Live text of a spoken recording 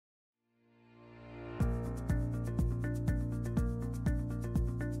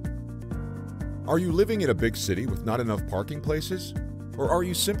Are you living in a big city with not enough parking places? Or are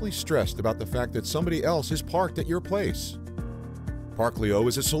you simply stressed about the fact that somebody else is parked at your place? Parklio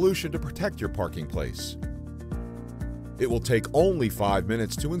is a solution to protect your parking place. It will take only 5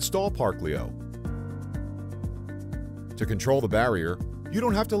 minutes to install Parklio. To control the barrier, you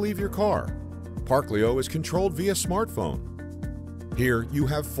don't have to leave your car. Parklio is controlled via smartphone. Here, you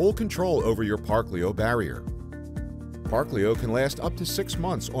have full control over your Parklio barrier. Parklio can last up to 6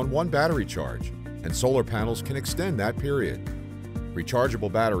 months on one battery charge, and solar panels can extend that period. Rechargeable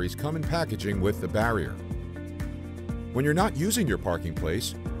batteries come in packaging with the barrier. When you're not using your parking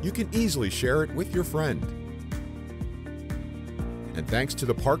place, you can easily share it with your friend. And thanks to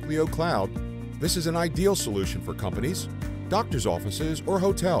the Parklio Cloud, this is an ideal solution for companies, doctor's offices, or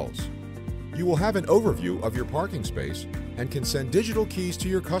hotels. You will have an overview of your parking space and can send digital keys to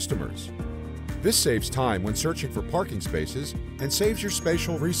your customers. This saves time when searching for parking spaces and saves your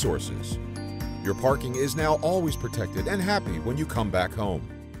spatial resources. Your parking is now always protected and happy when you come back home.